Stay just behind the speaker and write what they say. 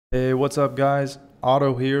Hey, what's up guys?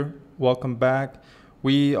 Otto here. Welcome back.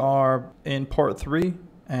 We are in part 3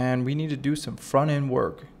 and we need to do some front-end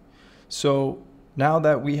work. So now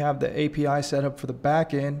that we have the API set up for the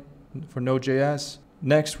backend for Node.js,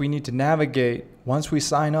 next we need to navigate once we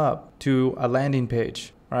sign up to a landing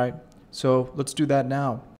page, all right? So let's do that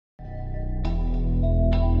now.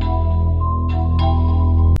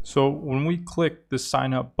 So when we click the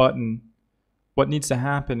sign up button, what needs to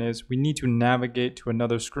happen is we need to navigate to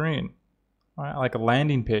another screen, right? Like a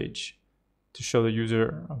landing page to show the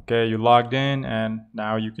user, okay, you logged in and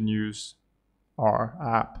now you can use our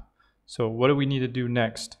app. So what do we need to do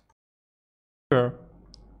next? Here,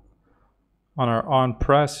 on our on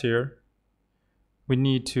press here, we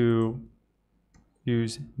need to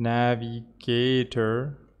use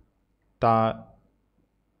Navigator dot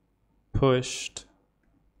pushed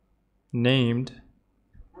named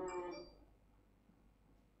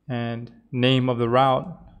and name of the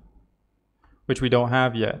route, which we don't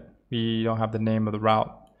have yet. We don't have the name of the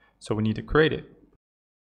route, so we need to create it.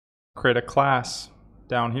 Create a class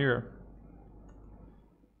down here.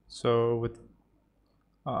 So with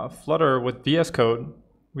Flutter with VS Code,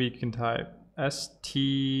 we can type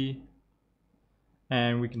st,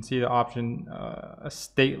 and we can see the option a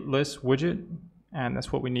stateless widget, and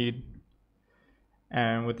that's what we need.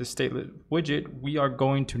 And with the stateless widget, we are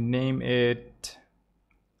going to name it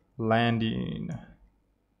landing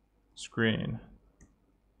screen,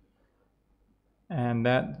 and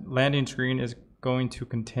that landing screen is going to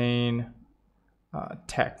contain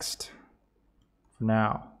text for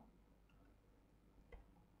now,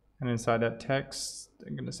 and inside that text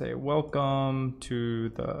I'm going to say welcome to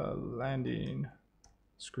the landing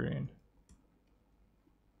screen.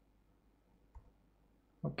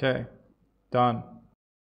 Okay, done.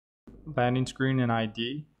 Landing screen and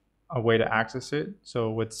ID, a way to access it.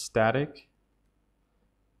 So with static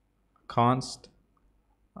const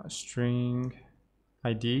string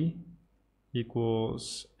ID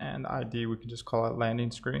equals, and ID we can just call it landing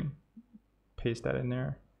screen. Paste that in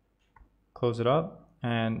there, close it up,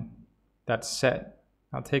 and that's set.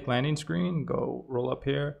 Now take landing screen, go roll up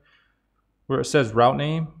here where it says route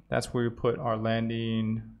name. That's where we put our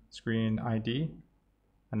landing screen ID,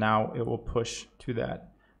 and now it will push to that.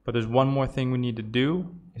 But there's one more thing we need to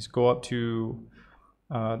do, is go up to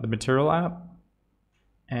the material app,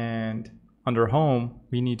 and under home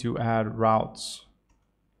we need to add routes,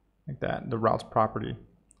 like that, the routes property.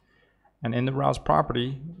 And in the routes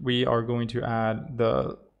property we are going to add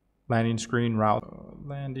the landing screen route,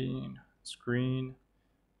 landing screen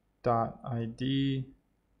dot ID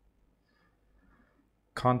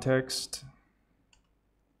context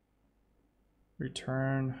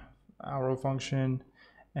return arrow function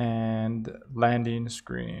and landing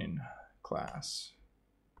screen class.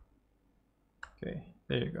 Okay,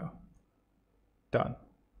 there you go. Done.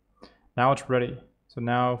 Now it's ready. So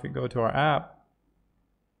now if we go to our app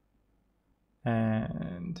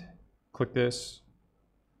and click this,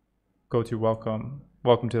 go to welcome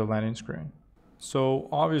to the landing screen. So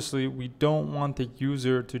obviously we don't want the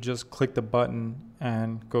user to just click the button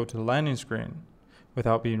and go to the landing screen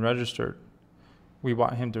without being registered. We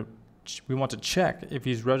want to check if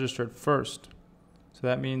he's registered first. So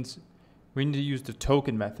that means we need to use the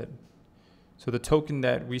token method. So the token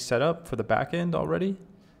that we set up for the backend already,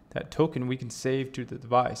 that token we can save to the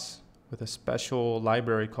device with a special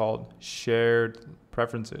library called shared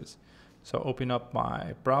preferences. So open up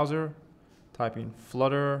my browser, typing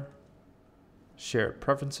Flutter shared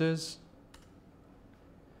preferences,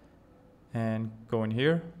 and go in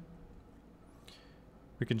here.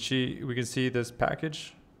 We can see this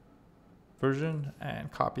package version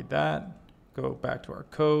and copy that. Go back to our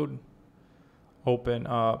code, open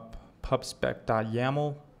up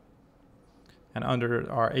pubspec.yaml, and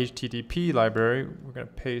under our HTTP library we're going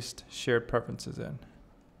to paste shared preferences in.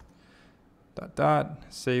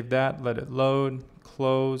 Save that, let it load,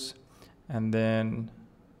 close, and then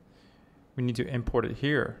we need to import it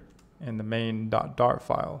here in the main.dart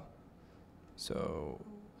file. So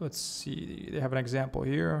let's see, they have an example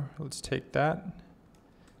here. Let's take that,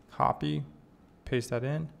 copy, paste that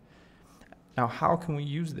in. Now how can we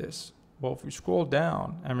use this? Well, if we scroll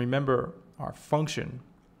down and remember our function,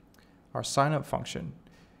 our signup function,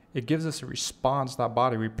 it gives us a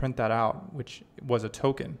response.body. We print that out, which was a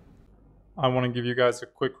token. I want to give you guys a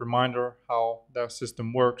quick reminder how that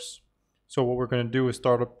system works. So what we're going to do is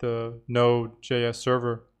start up the Node.js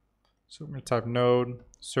server. So we're going to type node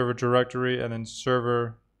server directory and then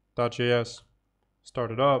server.js.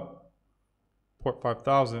 Start it up, port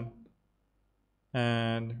 5000,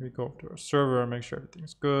 and we go up to our server and make sure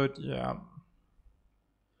everything's good. Yeah.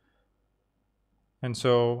 And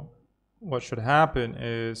so what should happen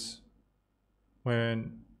is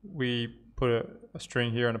when we put a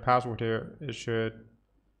string here and a password here, it should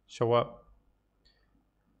show up.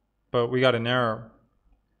 But we got an error.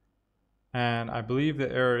 And I believe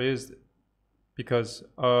the error is because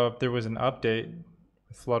there was an update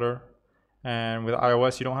with Flutter. And with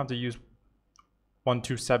iOS, you don't have to use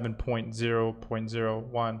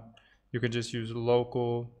 127.0.01. You can just use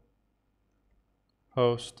local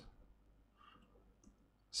host,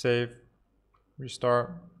 save,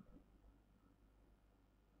 restart.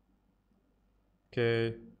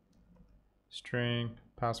 Okay, string,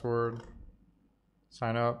 password,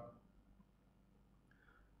 sign up.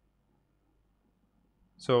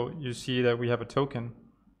 So you see that we have a token,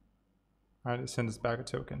 right? It sends us back a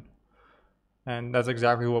token. And that's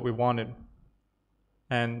exactly what we wanted.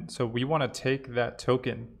 And so we want to take that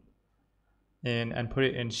token in and put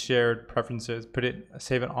it in shared preferences,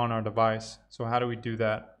 save it on our device. So how do we do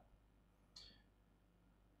that?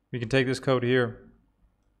 We can take this code here,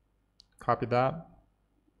 copy that.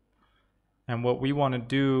 And what we want to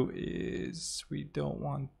do is, we don't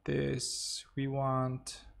want this. We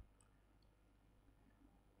want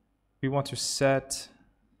to set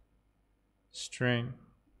string.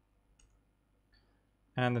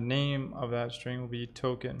 And the name of that string will be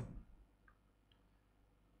token.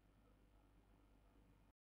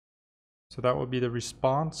 So that will be the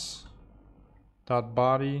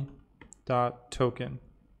response.body.token,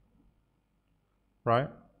 right?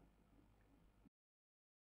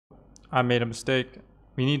 I made a mistake.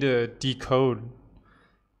 We need to decode.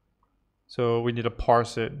 So we need to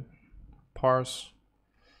parse it. Parse.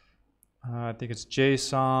 I think it's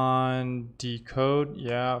JSON decode.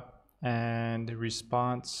 Yeah. And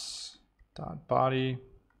response.body.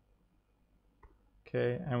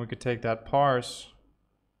 Okay. And we could take that parse,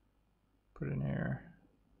 put it in here.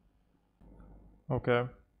 Okay.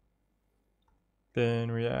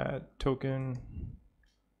 Then we add token.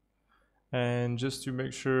 And just to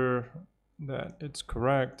make sure that it's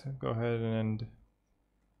correct, go ahead and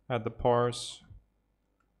add the parse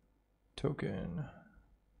token.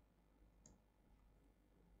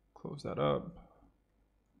 Close that up.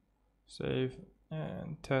 Save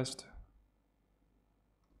and test.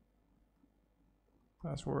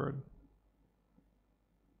 Password.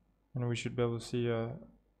 And we should be able to see a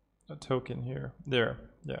token here. There.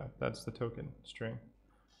 Yeah, that's the token string.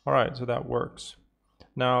 All right, so that works.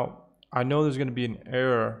 Now, I know there's going to be an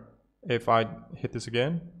error if I hit this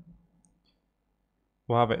again.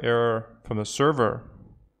 We'll have an error from the server.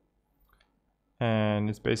 And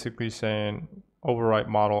it's basically saying overwrite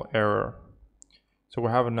model error. So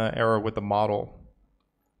we're having an error with the model.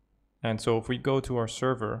 And so if we go to our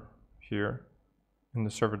server here in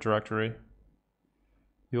the server directory,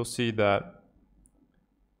 you'll see that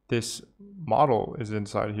this model is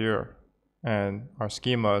inside here. And our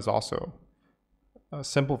schema is also. A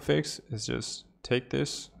simple fix is just take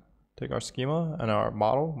our schema and our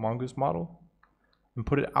model, Mongoose model, and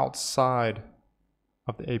put it outside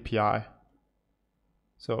of the API.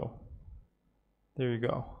 So there you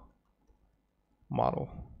go, model.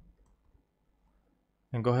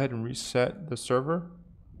 And go ahead and reset the server.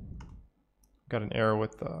 Got an error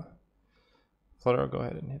with the Flutter. Go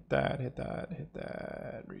ahead and hit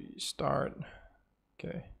that, restart.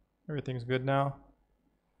 Okay, everything's good now.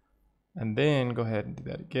 And then go ahead and do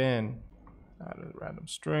that again. Add a random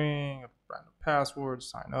string, a random password,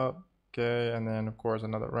 sign up. Okay, and then of course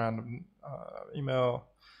another random email.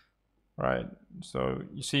 Right, so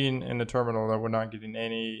you see in the terminal that we're not getting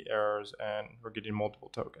any errors and we're getting multiple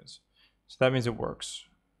tokens. So that means it works.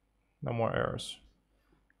 No more errors.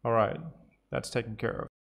 All right, that's taken care of.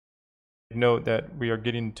 Note that we are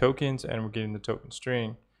getting tokens and we're getting the token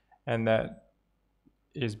string, and that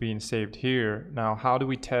is being saved here. Now, how do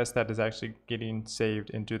we test that is actually getting saved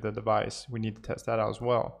into the device? We need to test that out as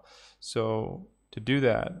well. So to do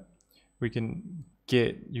that, we can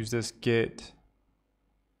use this get,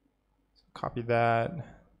 copy that,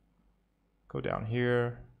 go down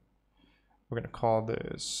here. We're going to call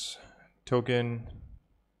this token,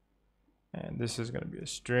 and this is going to be a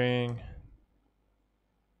string,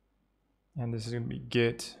 and this is going to be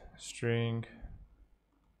get string.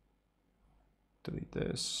 Delete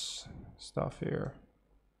this stuff here.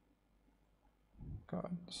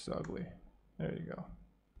 God, this is ugly. There you go.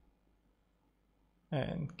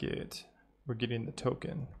 And we're getting the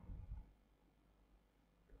token.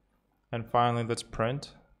 And finally, let's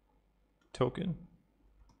print token.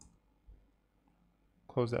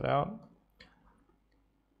 Close that out.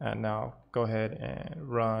 And now go ahead and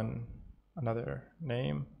run another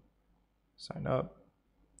name. Sign up.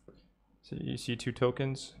 So you see two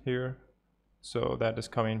tokens here. So that is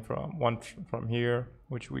coming from one from here,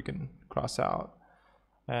 which we can cross out,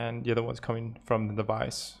 and the other one's coming from the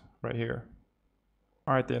device right here.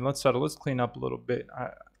 All right, then let's clean up a little bit.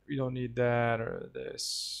 We don't need that or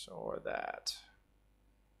this or that.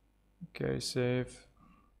 Okay, save.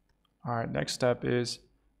 All right, next step is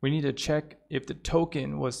we need to check if the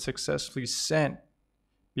token was successfully sent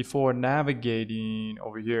before navigating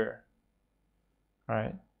over here. All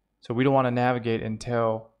right, so we don't want to navigate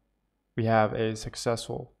until we have a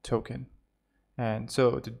successful token. And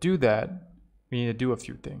so to do that, we need to do a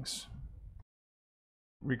few things.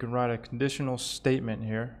 We can write a conditional statement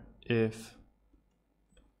here. If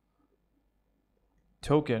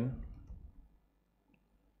token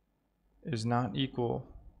is not equal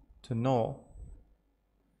to null,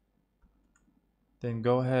 then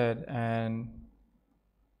go ahead and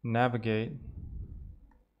navigate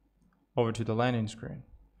over to the landing screen.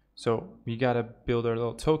 So we got to build our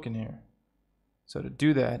little token here. So to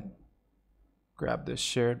do that, grab this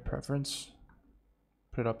shared preference,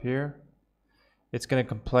 put it up here. It's going to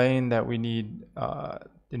complain that we need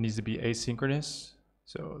it needs to be asynchronous.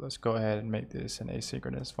 So let's go ahead and make this an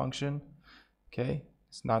asynchronous function. Okay,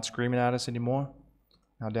 it's not screaming at us anymore.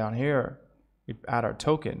 Now down here, we add our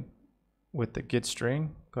token with the get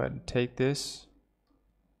string. Go ahead and take this,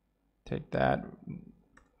 take that,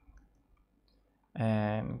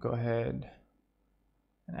 and go ahead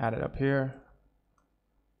and add it up here.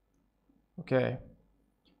 Okay,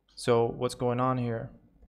 so what's going on here?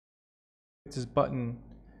 This button,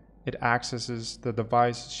 it accesses the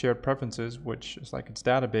device shared preferences, which is like its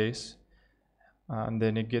database, and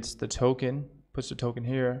then it gets the token, puts the token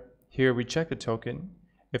here. Here we check the token.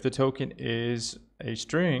 If the token is a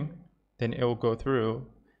string, then it will go through.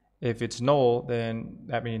 If it's null, then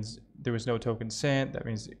that means there was no token sent. That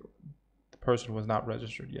means the person was not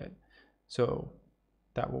registered yet. So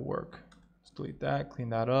that will work. Let's delete that, clean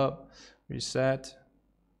that up, reset,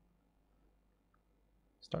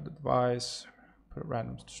 start the device, put a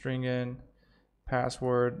random string in,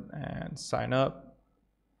 password, and sign up,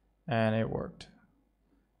 and it worked.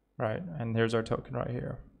 Right, and here's our token right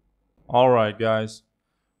here. All right, guys,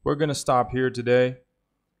 we're gonna stop here today.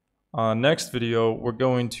 Next video, we're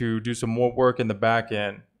going to do some more work in the back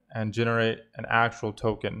end and generate an actual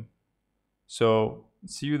token. So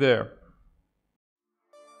see you there.